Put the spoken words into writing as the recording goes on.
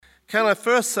Can I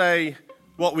first say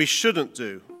what we shouldn't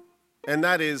do, and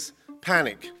that is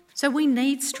panic. So we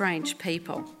need strange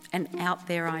people and out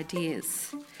there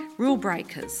ideas. Rule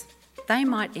breakers. They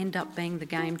might end up being the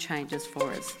game changers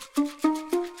for us.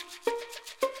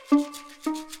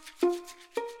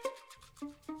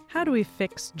 How do we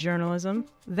fix journalism?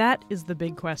 That is the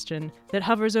big question that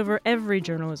hovers over every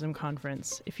journalism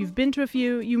conference. If you've been to a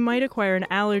few, you might acquire an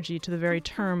allergy to the very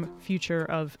term future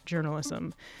of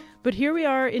journalism. But here we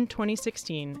are in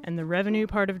 2016, and the revenue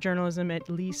part of journalism at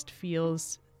least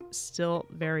feels still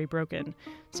very broken.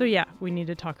 So yeah, we need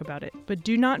to talk about it. But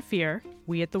do not fear.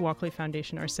 We at the Walkley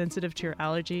Foundation are sensitive to your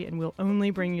allergy and will only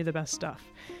bring you the best stuff.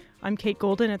 I'm Kate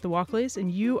Golden at the Walkleys,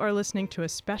 and you are listening to a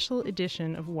special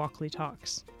edition of Walkley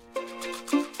Talks.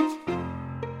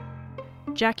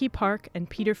 Jackie Park and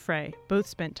Peter Frey both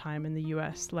spent time in the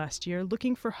U.S. last year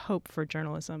looking for hope for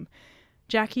journalism.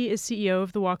 Jackie is CEO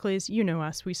of the Walkleys. You know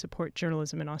us, we support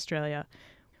journalism in Australia.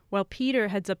 While Peter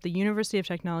heads up the University of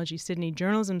Technology Sydney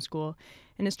Journalism School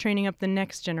and is training up the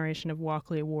next generation of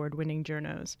Walkley Award-winning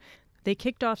journos. They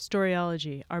kicked off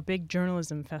Storyology, our big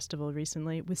journalism festival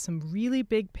recently, with some really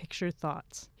big picture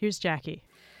thoughts. Here's Jackie.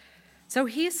 So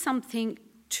here's something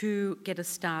to get us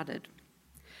started.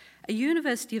 A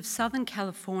University of Southern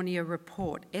California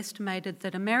report estimated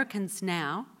that Americans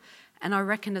now, and I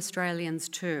reckon Australians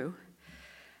too,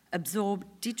 absorb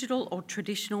digital or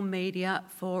traditional media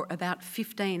for about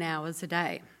 15 hours a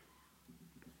day.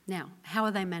 Now, how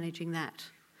are they managing that?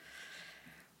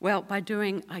 Well, by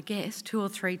doing, I guess, two or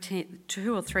three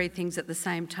things at the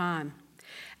same time.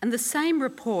 And the same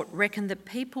report reckoned that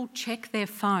people check their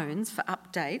phones for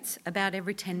updates about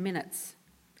every 10 minutes.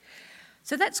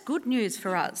 So that's good news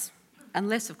for us,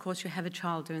 unless, of course, you have a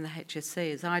child doing the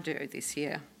HSC, as I do this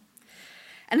year.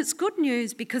 And it's good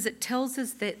news because it tells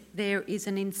us that there is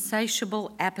an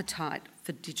insatiable appetite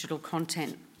for digital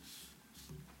content.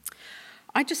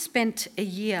 I just spent a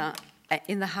year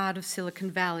in the heart of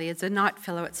Silicon Valley as a night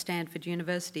fellow at Stanford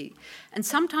University, and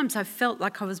sometimes I felt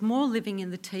like I was more living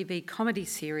in the TV comedy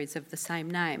series of the same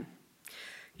name.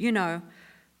 You know,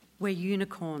 where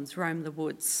unicorns roam the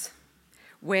woods,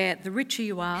 where the richer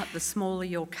you are, the smaller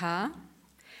your car,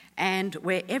 and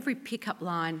where every pickup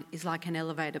line is like an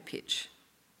elevator pitch.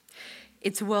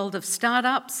 It's a world of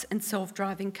startups and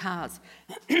self-driving cars,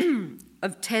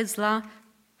 of Tesla,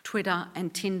 Twitter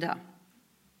and Tinder,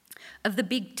 of the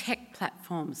big tech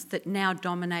platforms that now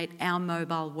dominate our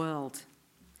mobile world.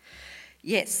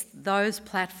 Yes, those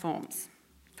platforms,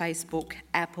 Facebook,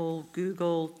 Apple,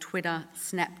 Google, Twitter,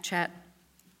 Snapchat,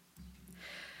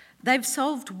 they've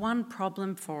solved one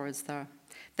problem for us though.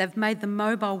 They've made the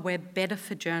mobile web better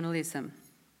for journalism.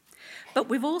 But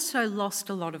we've also lost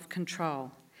a lot of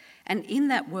control. And in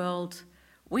that world,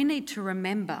 we need to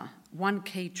remember one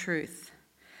key truth,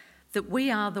 that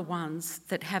we are the ones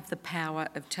that have the power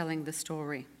of telling the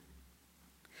story.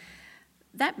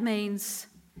 That means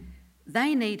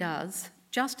they need us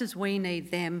just as we need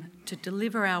them to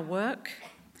deliver our work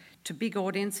to big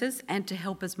audiences and to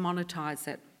help us monetise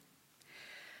it.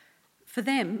 For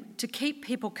them, to keep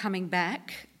people coming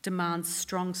back demands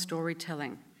strong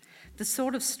storytelling, the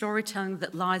sort of storytelling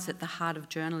that lies at the heart of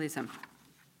journalism.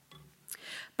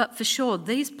 But for sure,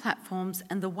 these platforms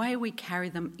and the way we carry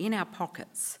them in our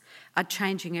pockets are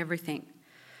changing everything.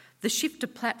 The shift to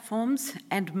platforms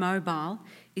and mobile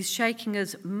is shaking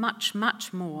us much,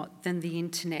 much more than the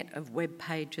internet of web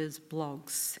pages,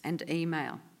 blogs and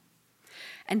email.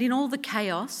 And in all the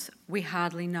chaos, we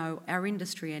hardly know our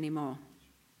industry anymore.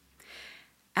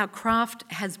 Our craft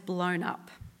has blown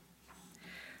up.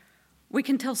 We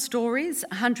can tell stories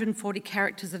 140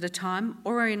 characters at a time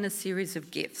or in a series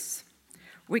of GIFs.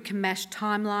 We can mash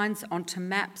timelines onto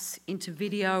maps, into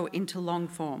video, into long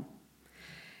form.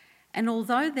 And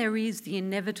although there is the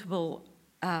inevitable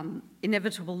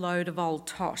load of old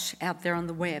tosh out there on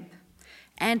the web,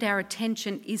 and our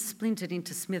attention is splintered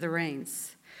into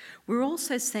smithereens, we're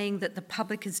also seeing that the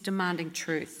public is demanding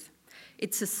truth.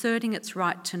 It's asserting its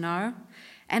right to know,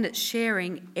 and it's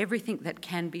sharing everything that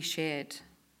can be shared.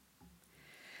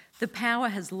 The power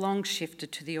has long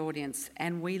shifted to the audience,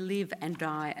 and we live and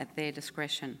die at their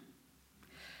discretion.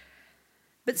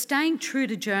 But staying true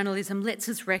to journalism lets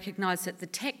us recognise that the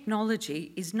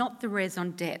technology is not the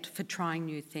raison d'etre for trying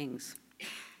new things.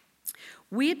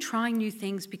 We're trying new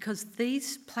things because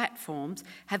these platforms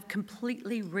have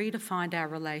completely redefined our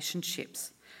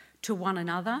relationships to one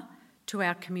another, to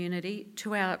our community,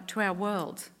 to our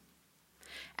world.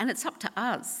 And it's up to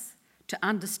us to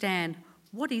understand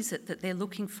what is it that they're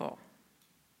looking for.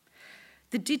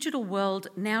 The digital world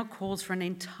now calls for an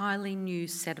entirely new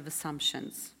set of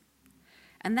assumptions,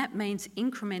 and that means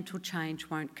incremental change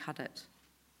won't cut it.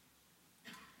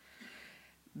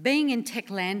 Being in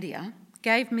Techlandia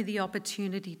gave me the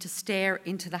opportunity to stare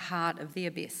into the heart of the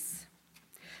abyss,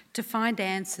 to find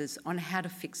answers on how to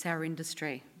fix our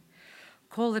industry.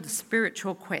 Call it a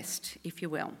spiritual quest, if you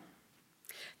will.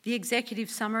 The executive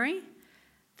summary: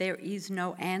 there is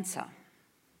no answer.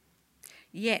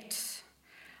 Yet,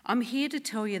 I'm here to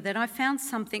tell you that I found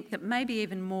something that may be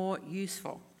even more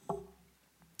useful.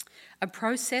 A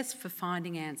process for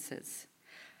finding answers.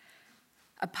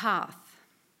 A path.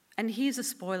 And here's a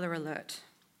spoiler alert.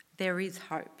 There is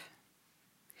hope.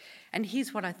 And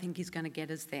here's what I think is going to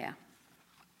get us there.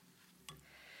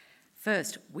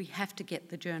 First, we have to get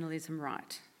the journalism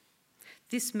right.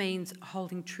 This means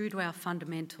holding true to our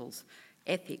fundamentals: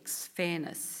 ethics,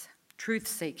 fairness,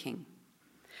 truth-seeking.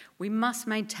 We must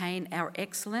maintain our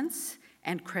excellence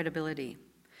and credibility.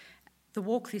 The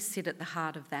Walkleys sit at the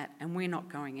heart of that, and we're not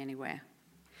going anywhere.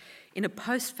 In a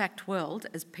post-fact world,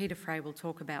 as Peter Fray will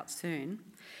talk about soon,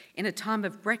 in a time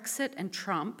of Brexit and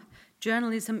Trump,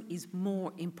 journalism is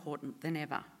more important than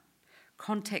ever.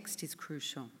 Context is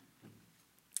crucial.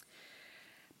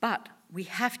 But we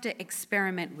have to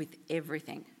experiment with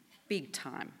everything, big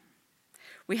time.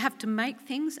 We have to make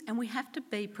things, and we have to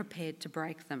be prepared to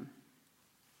break them.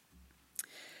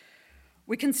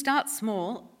 We can start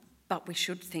small, but we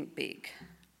should think big.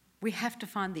 We have to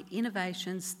find the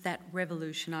innovations that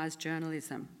revolutionise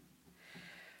journalism.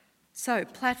 So,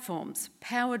 platforms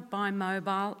powered by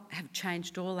mobile have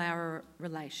changed all our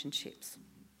relationships.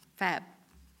 Fab.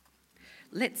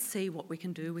 Let's see what we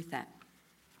can do with that.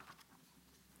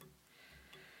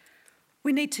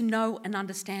 We need to know and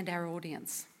understand our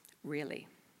audience, really.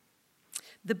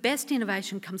 The best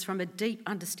innovation comes from a deep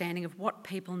understanding of what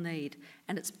people need,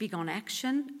 and it's big on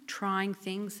action, trying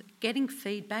things, getting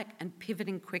feedback and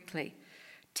pivoting quickly,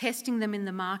 testing them in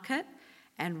the market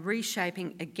and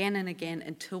reshaping again and again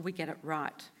until we get it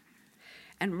right.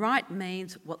 And right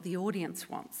means what the audience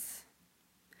wants.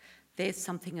 There's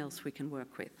something else we can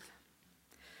work with.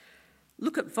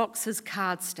 Look at Vox's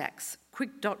card stacks,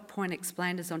 quick dot point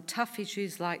explainers on tough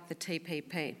issues like the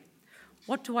TPP.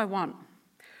 What do I want?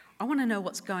 I want to know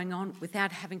what's going on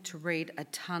without having to read a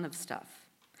ton of stuff.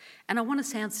 And I want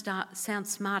to sound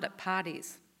smart at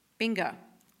parties. Bingo.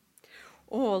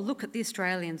 Or look at The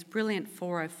Australian's brilliant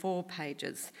 404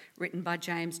 pages written by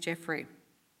James Jeffrey.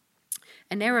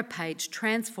 An error page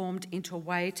transformed into a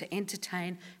way to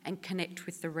entertain and connect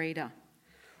with the reader.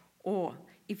 Or,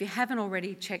 if you haven't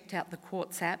already checked out the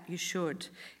Quartz app, you should.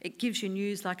 It gives you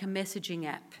news like a messaging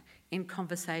app in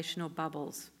conversational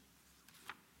bubbles.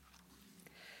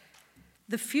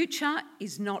 The future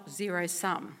is not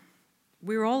zero-sum.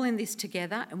 We're all in this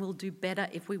together, and we'll do better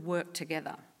if we work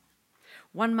together.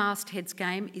 One masthead's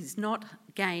gain is not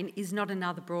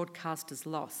another broadcaster's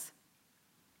loss.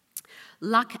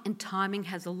 Luck and timing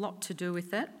has a lot to do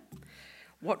with it.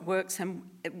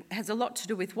 It has a lot to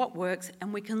do with what works,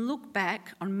 and we can look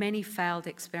back on many failed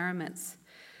experiments.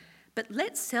 But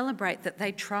let's celebrate that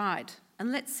they tried,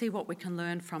 and let's see what we can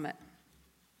learn from it.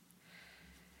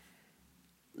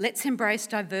 Let's embrace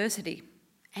diversity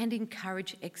and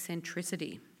encourage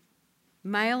eccentricity.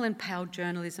 Male-empowered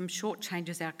journalism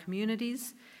shortchanges our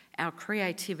communities, our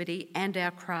creativity, and our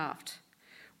craft.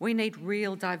 We need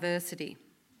real diversity.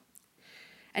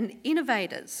 And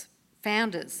innovators,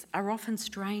 founders, are often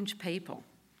strange people.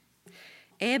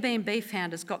 Airbnb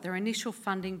founders got their initial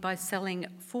funding by selling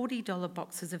 $40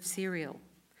 boxes of cereal,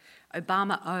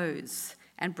 Obama O's,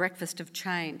 and Breakfast of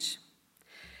Change.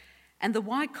 And the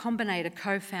Y Combinator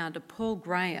co-founder Paul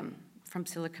Graham from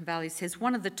Silicon Valley says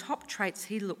one of the top traits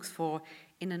he looks for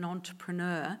in an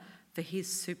entrepreneur for his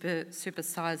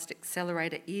supersized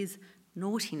accelerator is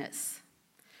naughtiness.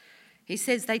 He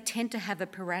says they tend to have a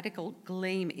piratical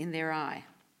gleam in their eye.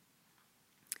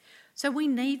 So we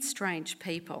need strange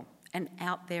people and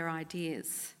out there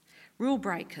ideas. Rule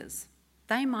breakers.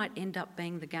 They might end up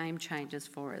being the game changers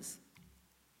for us.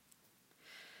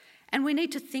 And we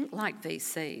need to think like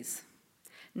VCs.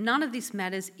 None of this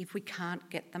matters if we can't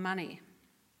get the money.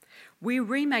 We're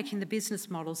remaking the business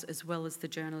models as well as the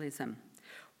journalism.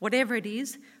 Whatever it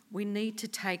is, we need to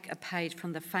take a page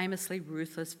from the famously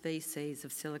ruthless VCs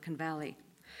of Silicon Valley,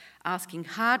 asking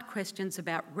hard questions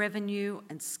about revenue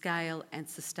and scale and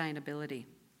sustainability,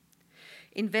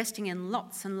 investing in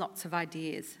lots and lots of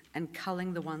ideas and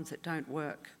culling the ones that don't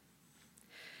work.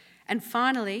 And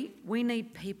finally, we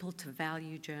need people to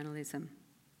value journalism.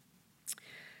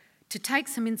 To take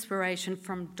some inspiration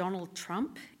from Donald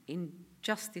Trump in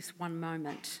just this one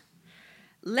moment,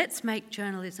 let's make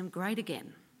journalism great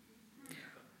again.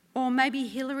 Or maybe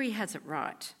Hillary has it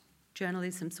right.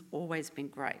 Journalism's always been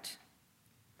great.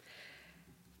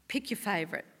 Pick your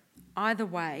favourite. Either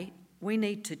way, We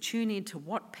need to tune into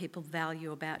what people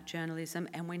value about journalism,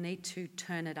 and we need to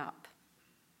turn it up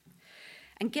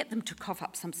and get them to cough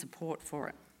up some support for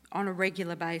it on a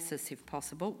regular basis if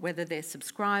possible, whether they're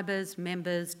subscribers,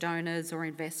 members, donors or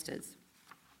investors.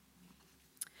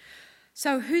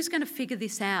 So who's going to figure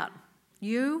this out?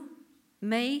 You,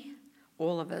 me,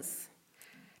 all of us,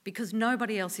 because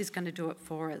nobody else is going to do it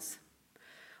for us.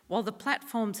 While the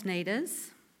platforms need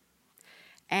us,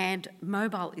 and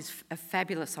mobile is a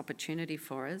fabulous opportunity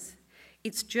for us,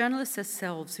 it's journalists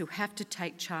ourselves who have to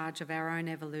take charge of our own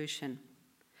evolution.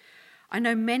 I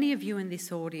know many of you in this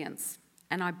audience,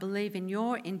 and I believe in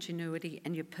your ingenuity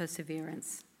and your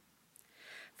perseverance.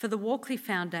 For the Walkley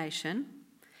Foundation,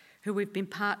 who we've been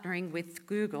partnering with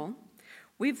Google,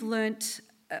 we've learnt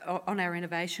on our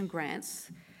innovation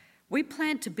grants, we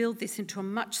plan to build this into a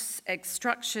much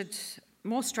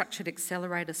more structured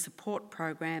accelerator support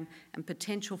program and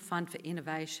potential fund for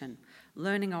innovation,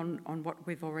 learning on what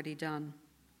we've already done.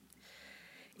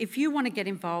 If you want to get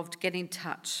involved, get in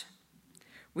touch.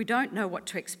 We don't know what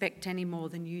to expect any more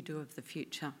than you do of the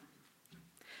future.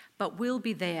 But we'll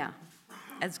be there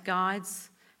as guides,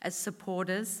 as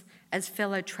supporters, as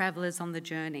fellow travellers on the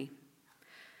journey.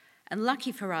 And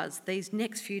lucky for us, these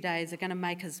next few days are going to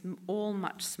make us all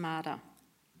much smarter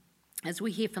as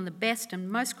we hear from the best and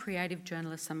most creative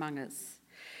journalists among us.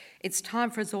 It's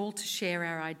time for us all to share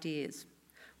our ideas.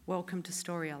 Welcome to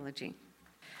Storyology.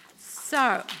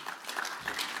 So,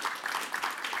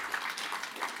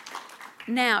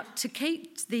 now, to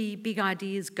keep the big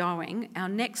ideas going, our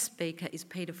next speaker is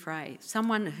Peter Fray,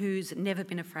 someone who's never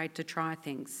been afraid to try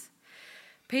things.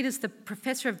 Peter's the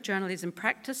Professor of Journalism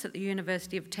Practice at the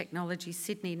University of Technology,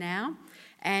 Sydney now,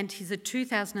 and he's a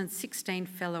 2016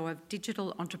 Fellow of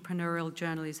Digital Entrepreneurial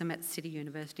Journalism at City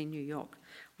University, New York.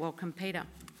 Welcome, Peter.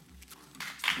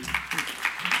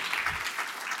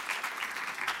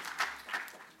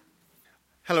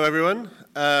 Hello, everyone.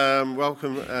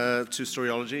 Welcome to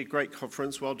Storyology. Great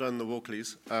conference. Well done, the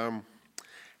Walkleys.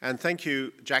 And thank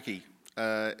you, Jackie.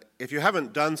 If you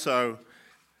haven't done so,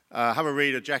 have a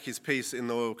read of Jackie's piece in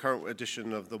the current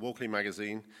edition of the Walkley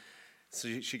magazine.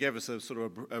 So she gave us a sort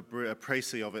of a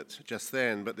précis of it just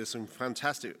then, but there's some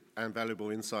fantastic and valuable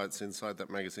insights inside that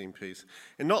magazine piece,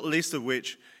 and not least of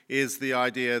which is the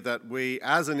idea that we,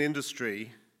 as an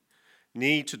industry,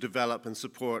 need to develop and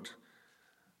support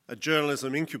a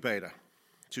journalism incubator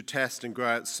to test and grow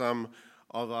out some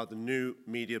of the new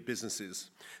media businesses.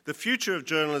 The future of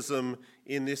journalism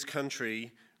in this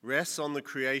country rests on the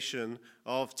creation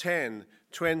of 10,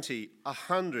 20,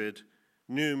 100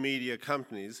 new media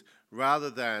companies rather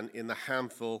than in the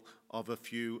handful of a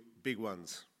few big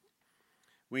ones.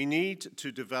 We need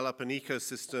to develop an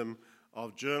ecosystem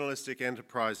of journalistic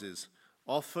enterprises,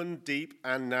 often deep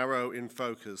and narrow in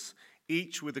focus,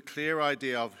 each with a clear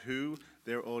idea of who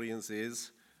their audience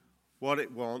is, what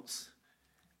it wants,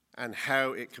 and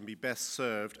how it can be best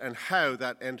served, and how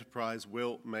that enterprise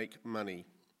will make money.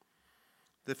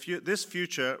 This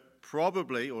future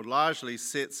probably or largely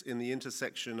sits in the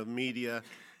intersection of media,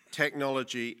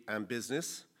 technology, and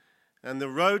business, and the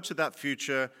road to that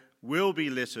future will be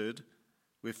littered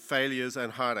with failures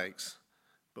and heartaches,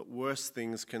 but worse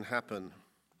things can happen.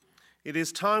 It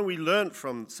is time we learnt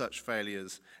from such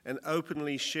failures and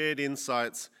openly shared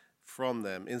insights from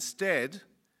them. Instead,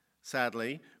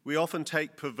 sadly, we often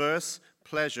take perverse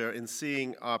pleasure in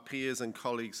seeing our peers and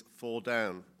colleagues fall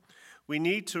down. We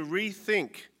need to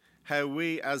rethink how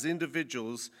we as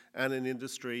individuals and an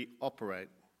industry operate.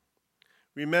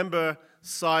 Remember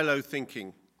silo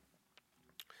thinking.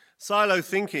 Silo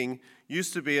thinking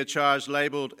used to be a charge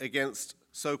labelled against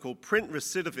so-called print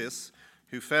recidivists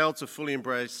who failed to fully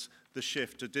embrace the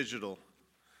shift to digital.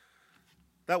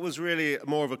 That was really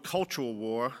more of a cultural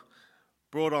war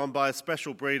brought on by a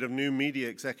special breed of new media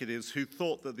executives who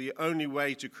thought that the only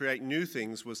way to create new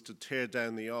things was to tear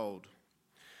down the old.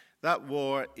 That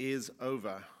war is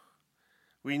over.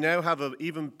 We now have an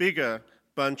even bigger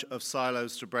bunch of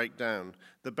silos to break down.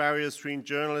 The barriers between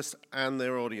journalists and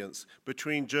their audience,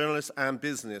 between journalists and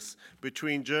business,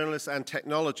 between journalists and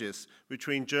technologists,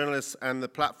 between journalists and the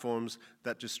platforms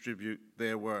that distribute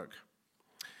their work.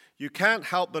 You can't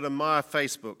help but admire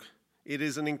Facebook. It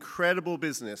is an incredible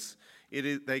business.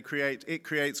 It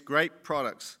creates great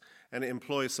products and it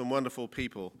employs some wonderful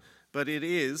people. But it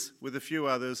is, with a few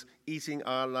others, eating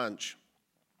our lunch.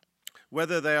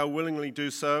 Whether they are willingly do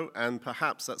so, and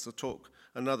perhaps that's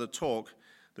another talk,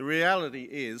 the reality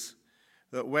is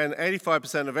that when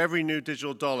 85% of every new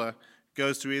digital dollar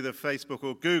goes to either Facebook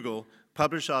or Google,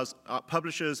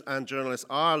 publishers and journalists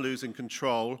are losing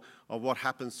control of what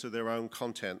happens to their own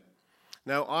content.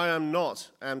 Now, I am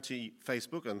not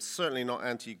anti-Facebook. I'm certainly not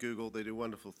anti-Google. They do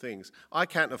wonderful things. I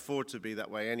can't afford to be that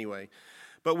way anyway.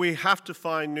 But we have to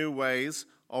find new ways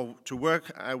to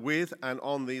work with and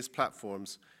on these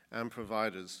platforms and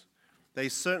providers. They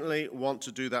certainly want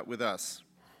to do that with us.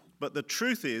 But the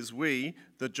truth is, we,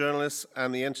 the journalists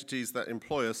and the entities that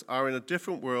employ us, are in a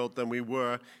different world than we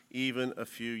were even a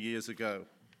few years ago.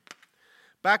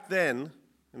 Back then,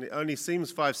 and it only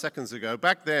seems 5 seconds ago,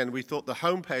 back then we thought the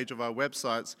homepage of our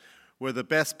websites were the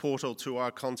best portal to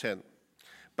our content.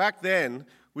 Back then,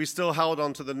 we still held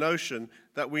on to the notion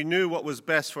that we knew what was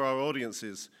best for our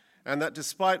audiences, and that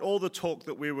despite all the talk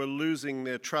that we were losing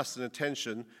their trust and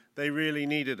attention, they really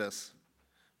needed us.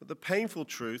 But the painful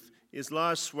truth is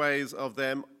large swathes of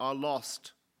them are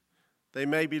lost. They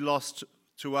may be lost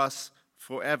to us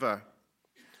forever.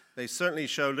 They certainly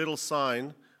show little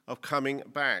sign of coming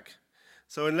back.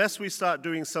 So unless we start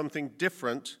doing something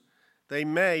different, they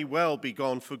may well be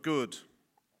gone for good.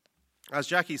 As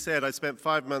Jackie said, I spent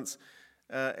 5 months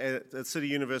at City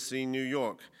University in New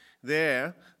York.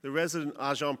 There, the resident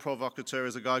agent provocateur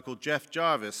is a guy called Jeff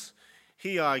Jarvis.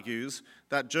 He argues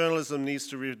that journalism needs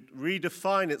to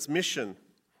redefine its mission,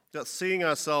 that seeing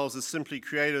ourselves as simply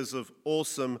creators of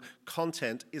awesome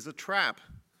content is a trap,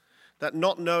 that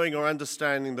not knowing or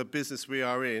understanding the business we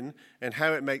are in and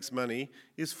how it makes money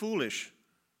is foolish.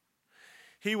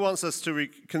 He wants us to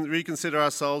reconsider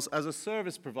ourselves as a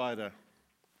service provider.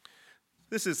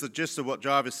 This is the gist of what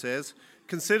Jarvis says.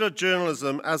 Consider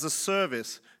journalism as a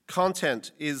service.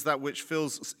 Content is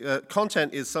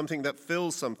something that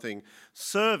fills something.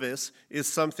 Service is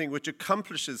something which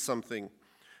accomplishes something.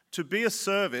 To be a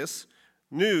service,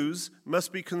 news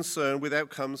must be concerned with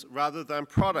outcomes rather than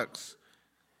products.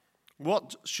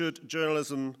 What should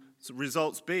journalism's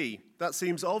results be? That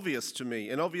seems obvious to me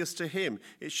and obvious to him.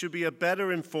 It should be a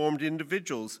better informed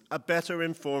individuals, a better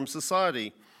informed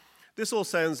society. This all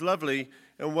sounds lovely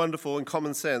and wonderful and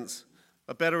common sense.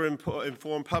 A better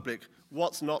informed public.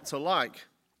 What's not to like?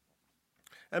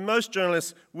 And most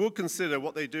journalists will consider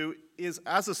what they do is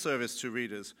as a service to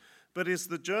readers, but it's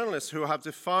the journalists who have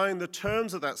defined the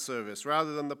terms of that service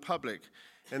rather than the public,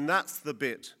 and that's the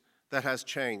bit that has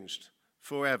changed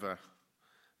forever.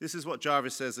 This is what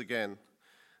Jarvis says again.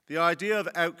 The idea of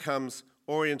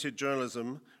outcomes-oriented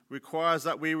journalism requires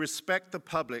that we respect the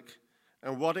public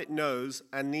and what it knows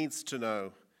and needs to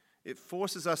know. It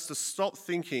forces us to stop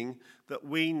thinking that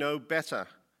we know better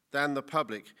than the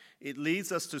public. It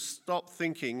leads us to stop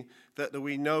thinking that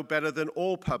we know better than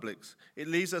all publics. It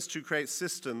leads us to create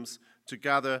systems to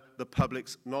gather the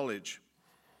public's knowledge.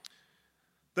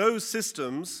 Those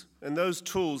systems and those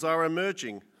tools are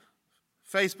emerging.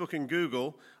 Facebook and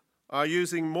Google are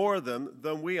using more of them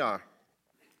than we are.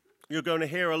 You're going to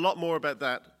hear a lot more about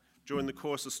that during the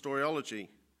course of Storyology.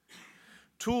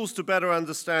 Tools to better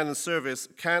understand and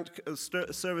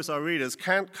service our readers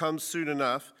can't come soon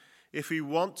enough if we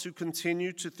want to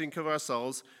continue to think of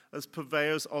ourselves as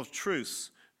purveyors of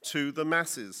truths to the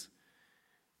masses.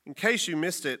 In case you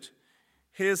missed it,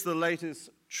 here's the latest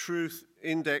truth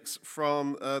index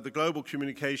from the Global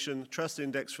Communication, Trust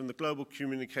Index from the Global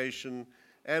Communication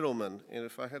Edelman. And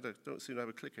if I don't seem to have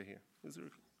a clicker here.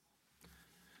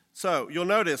 So you'll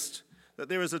notice that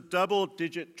there is a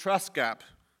double-digit trust gap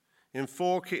in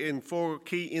four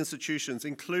key institutions,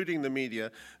 including the media,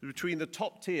 between the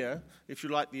top tier, if you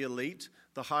like, the elite,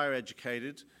 the higher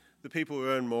educated, the people who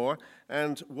earn more,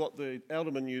 and what the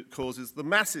Edelman calls is the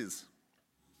masses.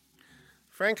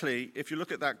 Frankly, if you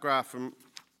look at that graph from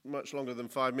much longer than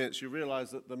 5 minutes, you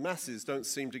realize that the masses don't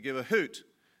seem to give a hoot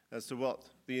as to what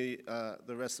the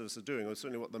rest of us are doing, or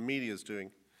certainly what the media is doing.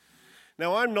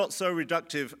 Now, I'm not so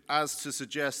reductive as to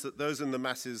suggest that those in the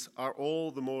masses are all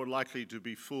the more likely to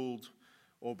be fooled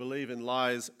or believe in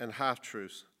lies and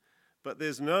half-truths, but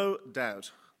there's no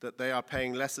doubt that they are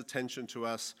paying less attention to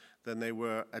us than they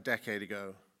were a decade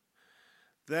ago.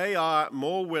 They are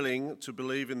more willing to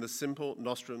believe in the simple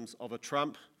nostrums of a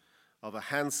Trump, of a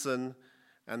Hanson,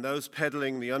 and those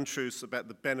peddling the untruths about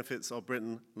the benefits of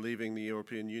Britain leaving the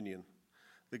European Union.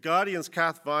 The Guardian's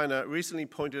Kath Viner recently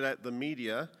pointed out the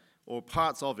media, or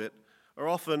parts of it, are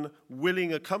often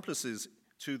willing accomplices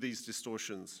to these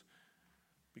distortions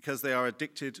because they are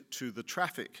addicted to the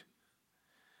traffic.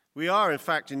 We are, in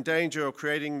fact, in danger of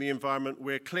creating the environment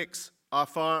where clicks are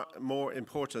far more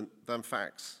important than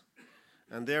facts,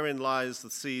 and therein lies the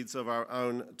seeds of our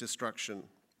own destruction.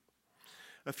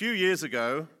 A few years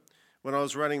ago, when I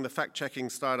was running the fact-checking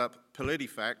startup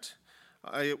PolitiFact,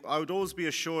 I would always be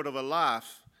assured of a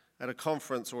laugh at a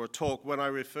conference or a talk when I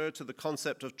refer to the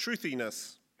concept of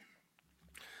truthiness.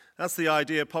 That's the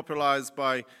idea popularized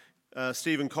by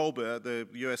Stephen Colbert, the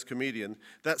US comedian,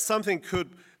 that something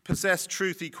could possess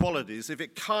truthy qualities if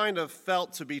it kind of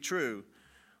felt to be true,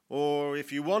 or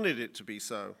if you wanted it to be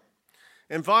so.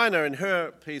 And Viner, in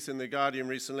her piece in The Guardian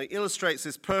recently, illustrates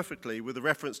this perfectly with a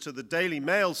reference to the Daily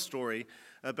Mail story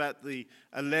about the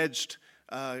alleged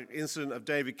incident of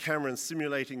David Cameron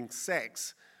simulating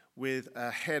sex with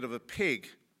a head of a pig.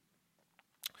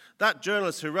 That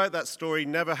journalist who wrote that story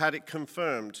never had it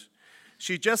confirmed.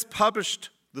 She just published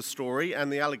the story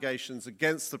and the allegations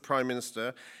against the Prime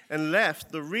Minister and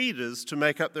left the readers to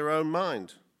make up their own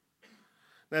mind.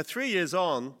 Now, 3 years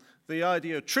on, the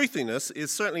idea of truthiness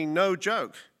is certainly no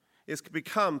joke. It's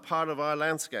become part of our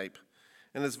landscape.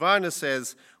 And as Viner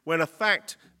says, when a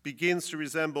fact begins to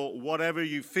resemble whatever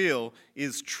you feel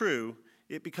is true,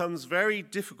 it becomes very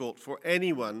difficult for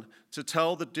anyone to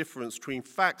tell the difference between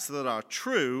facts that are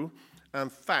true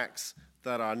and facts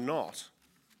that are not.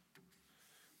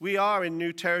 We are in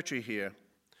new territory here.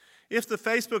 If the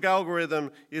Facebook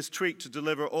algorithm is tweaked to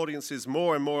deliver audiences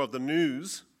more and more of the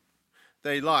news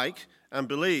they like and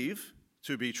believe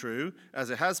to be true, as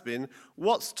it has been,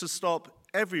 what's to stop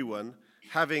everyone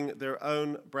having their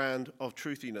own brand of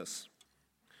truthiness?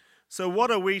 So what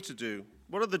are we to do?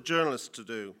 What are the journalists to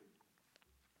do?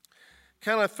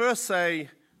 Can I first say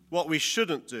what we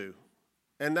shouldn't do,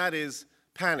 and that is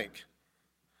panic.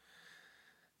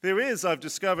 There is, I've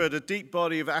discovered, a deep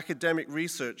body of academic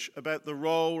research about the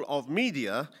role of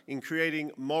media in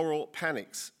creating moral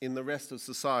panics in the rest of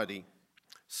society.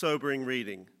 Sobering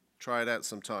reading. Try it out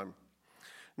sometime.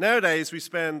 Nowadays, we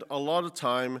spend a lot of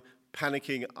time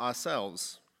panicking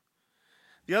ourselves.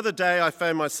 The other day, I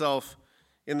found myself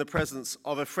in the presence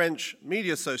of a French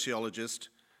media sociologist,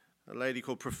 a lady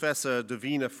called Professor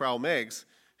Davina Frau-Meggs,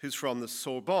 who's from the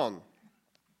Sorbonne.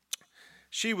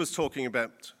 She was talking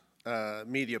about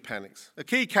media panics. A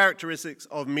key characteristic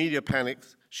of media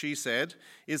panics, she said,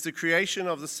 is the creation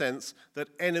of the sense that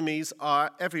enemies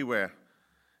are everywhere.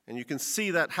 And you can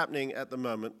see that happening at the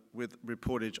moment with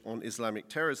reportage on Islamic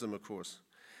terrorism, of course.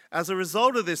 As a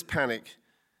result of this panic,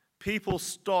 people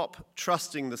stop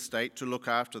trusting the state to look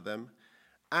after them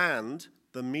and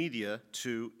the media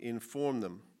to inform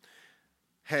them.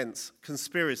 Hence,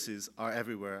 conspiracies are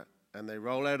everywhere, and they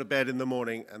roll out of bed in the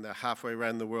morning and they're halfway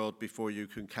around the world before you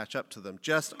can catch up to them.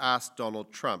 Just ask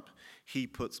Donald Trump. He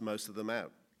puts most of them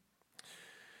out.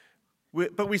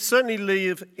 But we certainly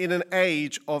live in an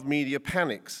age of media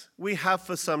panics. We have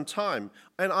for some time,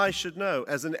 and I should know,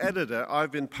 as an editor,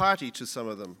 I've been party to some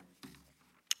of them.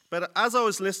 But as I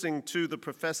was listening to the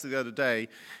professor the other day,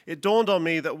 it dawned on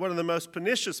me that one of the most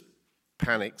pernicious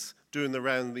panics doing the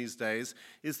round these days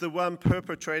is the one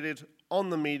perpetrated on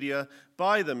the media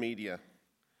by the media.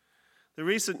 The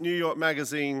recent New York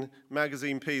Magazine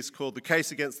piece called "The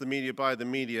Case Against the Media by the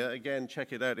Media," again,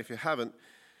 check it out if you haven't,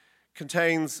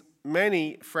 contains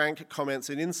many frank comments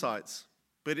and insights,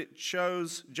 but it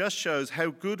just shows how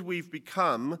good we've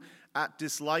become at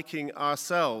disliking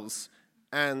ourselves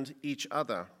and each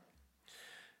other.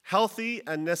 Healthy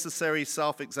and necessary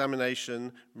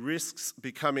self-examination risks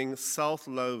becoming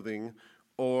self-loathing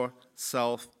or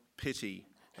self-pity,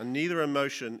 and neither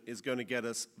emotion is going to get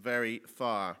us very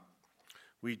far.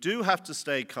 We do have to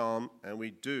stay calm, and we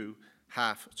do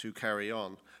have to carry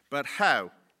on. But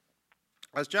how?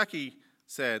 As Jackie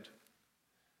said,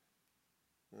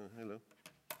 hello,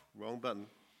 wrong button.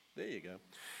 There you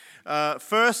go.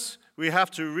 First, we have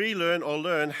to relearn or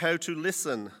learn how to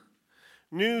listen.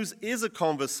 News is a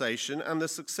conversation, and the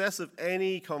success of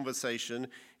any conversation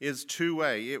is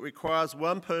two-way. It requires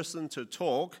one person to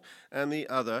talk and the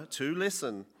other to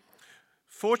listen.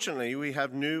 Fortunately, we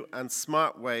have new and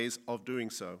smart ways of doing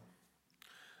so.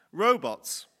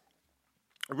 Robots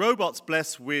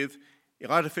blessed with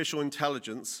artificial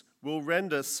intelligence will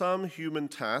render some human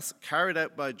tasks carried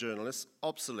out by journalists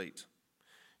obsolete.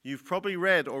 You've probably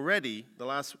read already the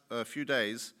last few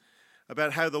days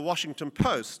about how the Washington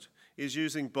Post is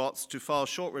using bots to file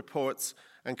short reports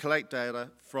and collect data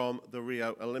from the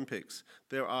Rio Olympics.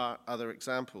 There are other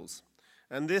examples.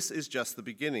 And this is just the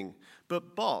beginning.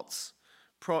 But bots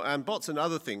and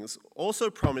other things also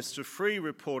promise to free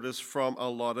reporters from a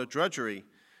lot of drudgery.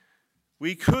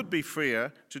 We could be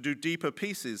freer to do deeper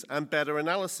pieces and better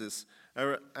analysis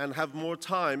and have more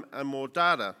time and more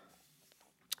data.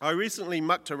 I recently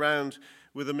mucked around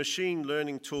with a machine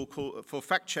learning tool for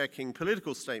fact-checking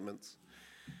political statements.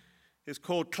 It's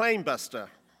called ClaimBuster.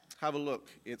 Have a look.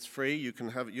 It's free. You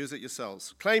can use it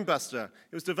yourselves. ClaimBuster.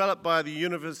 It was developed by the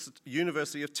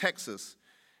University of Texas.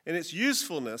 And its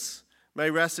usefulness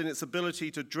may rest in its ability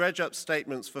to dredge up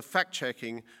statements for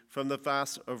fact-checking from the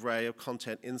vast array of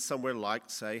content in somewhere like,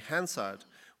 say, Hansard,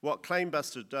 What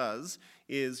ClaimBuster does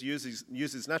is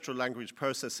uses natural language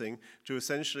processing to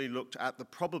essentially look at the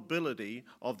probability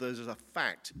of there's a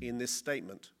fact in this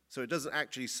statement. So it doesn't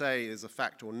actually say is a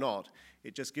fact or not.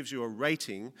 It just gives you a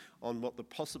rating on what the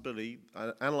possibility,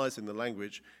 analyzing the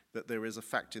language, that there is a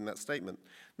fact in that statement.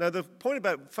 Now, the point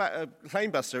about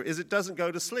ClaimBuster is it doesn't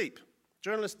go to sleep.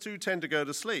 Journalists too tend to go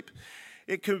to sleep.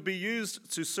 It could be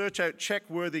used to search out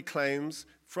check-worthy claims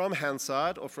from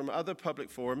Hansard or from other public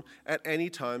forum at any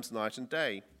times, night and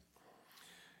day.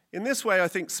 In this way, I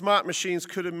think smart machines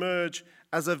could emerge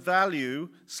as a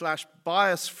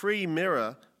value/bias-free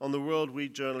mirror on the world we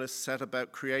journalists set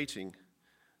about creating.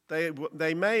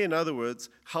 They may, in other words,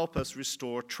 help us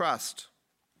restore trust.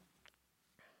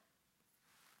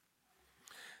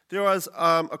 There is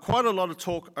quite a lot of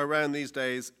talk around these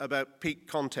days about peak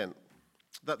content.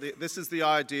 This is the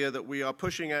idea that we are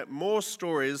pushing out more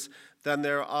stories than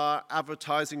there are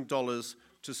advertising dollars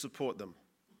to support them.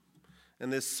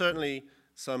 And there's certainly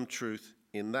some truth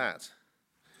in that.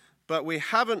 But we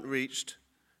haven't reached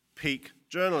peak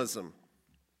journalism.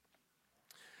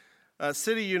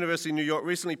 City University, New York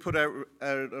recently put out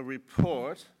a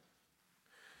report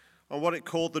on what it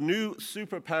called the new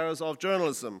superpowers of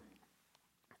journalism,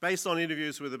 based on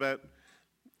interviews with about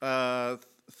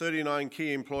 39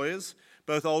 key employers,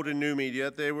 both old and new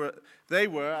media. They were the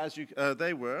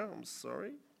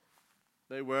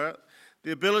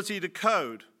ability to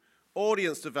code,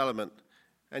 audience development,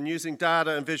 and using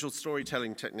data and visual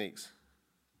storytelling techniques.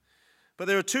 But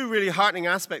there are two really heartening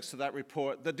aspects to that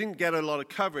report that didn't get a lot of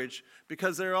coverage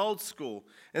because they're old school.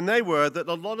 And they were that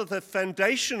a lot of the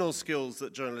foundational skills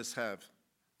that journalists have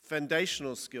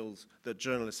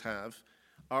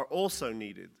are also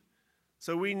needed.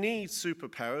 So we need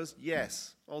superpowers,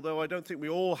 yes, although I don't think we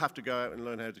all have to go out and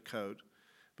learn how to code,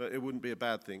 but it wouldn't be a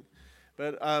bad thing.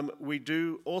 But we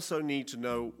do also need to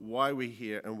know why we're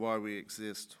here and why we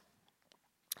exist.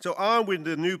 So armed with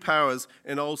the new powers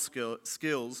and old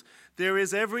skills, there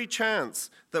is every chance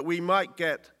that we might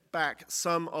get back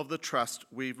some of the trust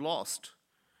we've lost.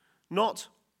 Not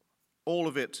all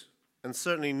of it, and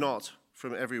certainly not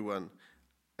from everyone.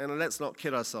 And let's not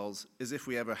kid ourselves as if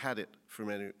we ever had it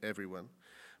from everyone.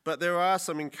 But there are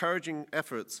some encouraging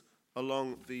efforts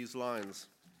along these lines.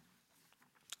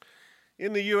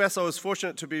 In the US, I was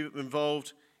fortunate to be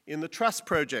involved in the Trust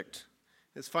Project.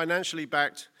 It's financially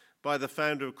backed by the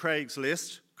founder of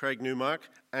Craigslist, Craig Newmark,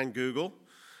 and Google.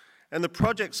 And the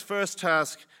project's first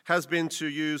task has been to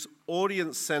use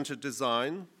audience-centered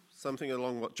design, something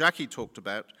along what Jackie talked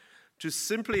about, to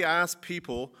simply ask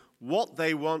people what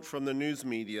they want from the news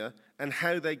media and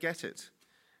how they get it.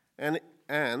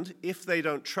 And if they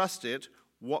don't trust it,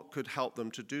 what could help them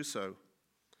to do so?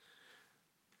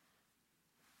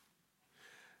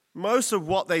 Most of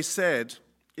what they said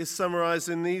is summarized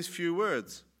in these few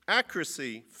words: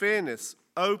 accuracy, fairness,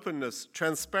 openness,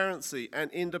 transparency,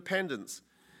 and independence.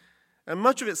 And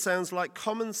much of it sounds like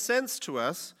common sense to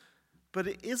us, but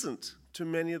it isn't to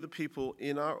many of the people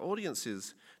in our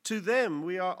audiences. To them,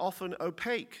 we are often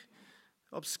opaque,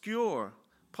 obscure,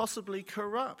 possibly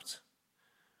corrupt.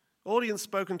 Audience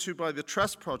spoken to by the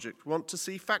Trust Project want to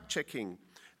see fact-checking.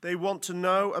 They want to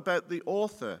know about the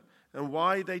author and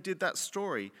why they did that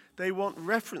story. They want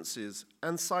references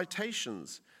and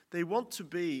citations. They want to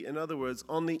be, in other words,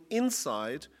 on the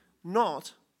inside,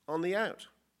 not on the out.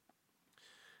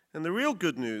 And the real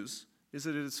good news is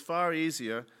that it is far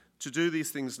easier to do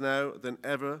these things now than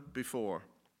ever before.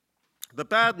 The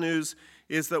bad news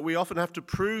is that we often have to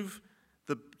prove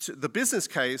the business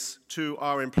case to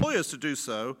our employers to do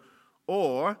so,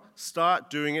 or start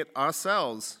doing it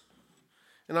ourselves.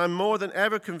 And I'm more than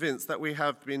ever convinced that we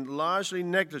have been largely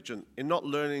negligent in not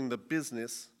learning the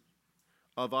business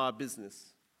of our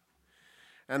business,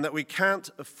 and that we can't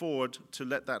afford to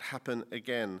let that happen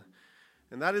again.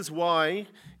 And that is why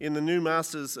in the new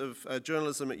Masters of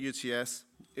Journalism at UTS,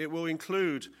 it will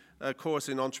include a course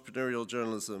in entrepreneurial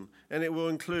journalism, and it will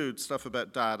include stuff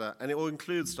about data, and it will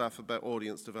include stuff about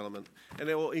audience development, and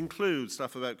it will include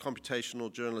stuff about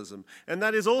computational journalism. And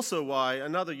that is also why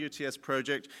another UTS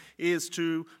project is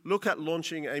to look at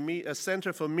launching a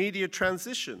Center for Media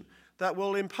Transition that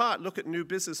will in part look at new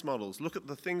business models, look at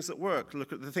the things that work,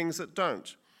 look at the things that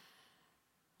don't,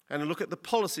 and look at the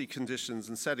policy conditions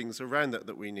and settings around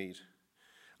that we need.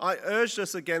 I urged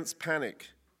us against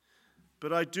panic,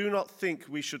 but I do not think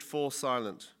we should fall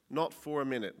silent, not for a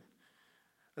minute.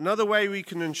 Another way we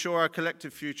can ensure our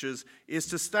collective futures is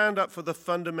to stand up for the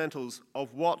fundamentals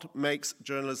of what makes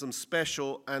journalism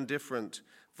special and different,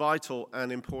 vital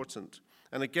and important,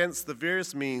 and against the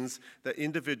various means that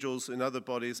individuals in other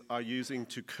bodies are using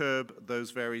to curb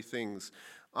those very things.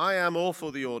 I am all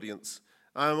for the audience,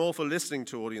 I am all for listening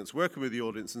to audience, working with the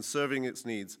audience and serving its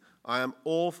needs. I am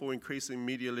all for increasing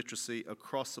media literacy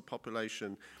across the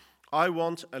population. I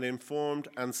want an informed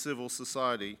and civil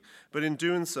society, but in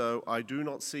doing so, I do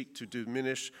not seek to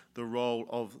diminish the role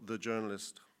of the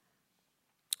journalist.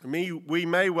 We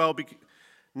may well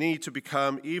need to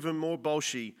become even more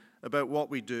bolshy about what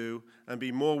we do and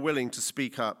be more willing to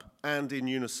speak up and in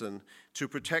unison to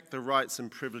protect the rights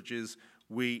and privileges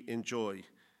we enjoy.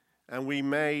 And we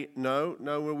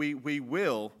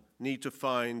will need to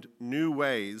find new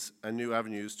ways and new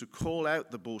avenues to call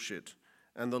out the bullshit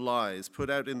and the lies put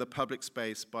out in the public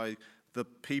space by the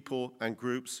people and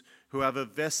groups who have a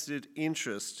vested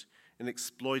interest in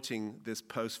exploiting this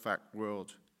post-fact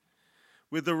world.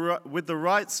 With the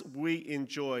rights we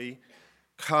enjoy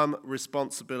come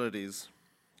responsibilities.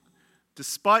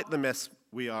 Despite the mess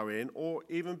we are in, or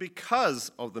even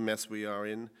because of the mess we are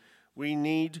in, we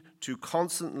need to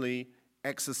constantly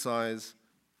exercise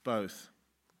both.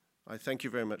 I thank you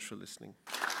very much for listening.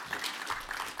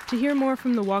 To hear more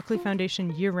from the Walkley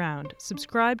Foundation year-round,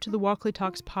 subscribe to the Walkley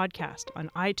Talks podcast on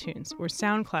iTunes or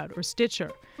SoundCloud or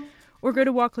Stitcher, or go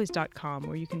to walkleys.com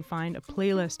where you can find a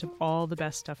playlist of all the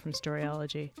best stuff from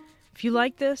Storyology. If you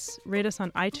like this, rate us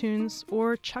on iTunes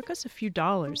or chuck us a few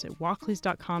dollars at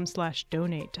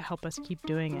walkleys.com/donate to help us keep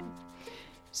doing it.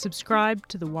 Subscribe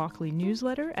to the Walkley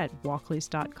newsletter at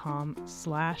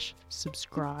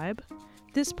walkleys.com/subscribe.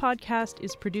 This podcast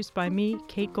is produced by me,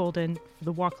 Kate Golden, for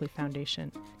the Walkley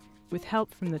Foundation, with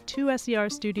help from the 2 SER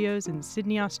studios in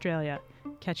Sydney, Australia.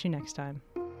 Catch you next time.